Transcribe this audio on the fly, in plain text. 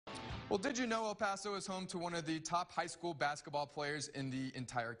Well, did you know El Paso is home to one of the top high school basketball players in the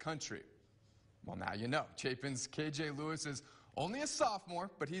entire country? Well, now you know. Chapin's KJ Lewis is only a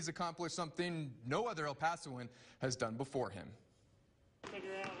sophomore, but he's accomplished something no other El Pasoan has done before him.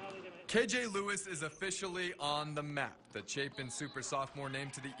 KJ Lewis is officially on the map. The Chapin super sophomore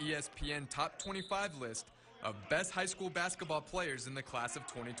named to the ESPN top 25 list of best high school basketball players in the class of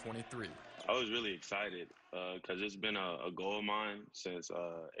 2023. I was really excited because it's been a goal of mine since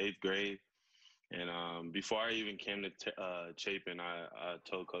 8th grade. And before I even came to Chapin, I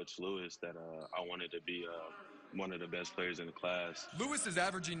told Coach Lewis that I wanted to be one of the best players in the class. Lewis is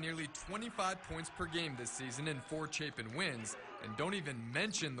averaging nearly 25 points per game this season in 4 Chapin wins, and don't even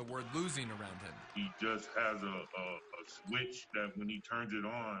mention the word losing around him. He just has a switch that when he turns it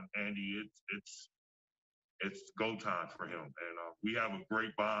on, Andy, it's go time for him. And we have a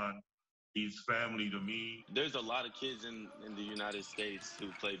great bond. He's family to me. There's a lot of kids in the United States who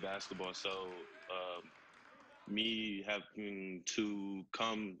play basketball, so me having to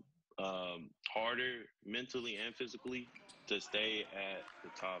come harder mentally and physically to stay at the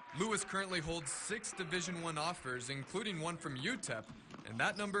top. Lewis currently holds 6 Division I offers, including one from UTEP, and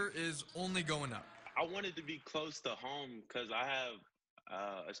that number is only going up. I wanted to be close to home because I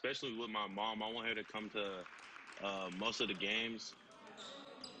have, especially with my mom, I want her to come to most of the games.